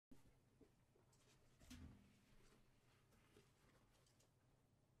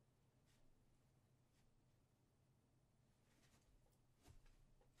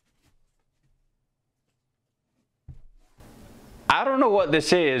I don't know what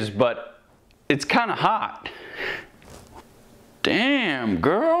this is, but it's kind of hot. Damn,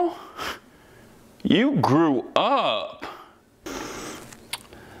 girl. You grew up.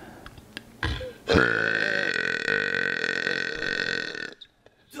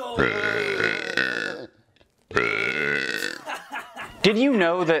 Did you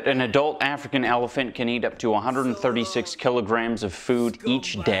know that an adult African elephant can eat up to 136 kilograms of food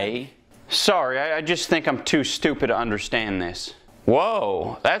each day? Sorry, I just think I'm too stupid to understand this.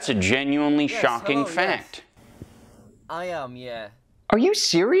 Whoa, that's a genuinely shocking fact. Yes. I am, yeah. Are you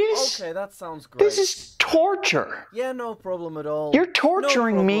serious? Okay, that sounds great. This is torture. Yeah, no problem at all. You're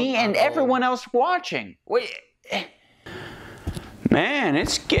torturing me and everyone else watching. Wait. Man,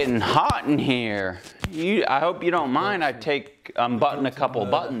 it's getting hot in here. I hope you don't mind. I unbutton a couple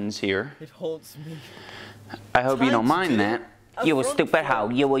buttons here. It haunts me. I hope you don't mind that. You a stupid hoe.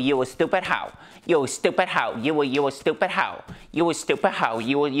 You a stupid hoe. You a stupid hoe. You a stupid hoe. You a stupid hoe.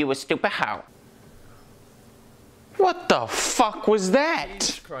 You a stupid hoe. What the fuck was that?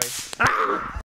 Jesus Christ.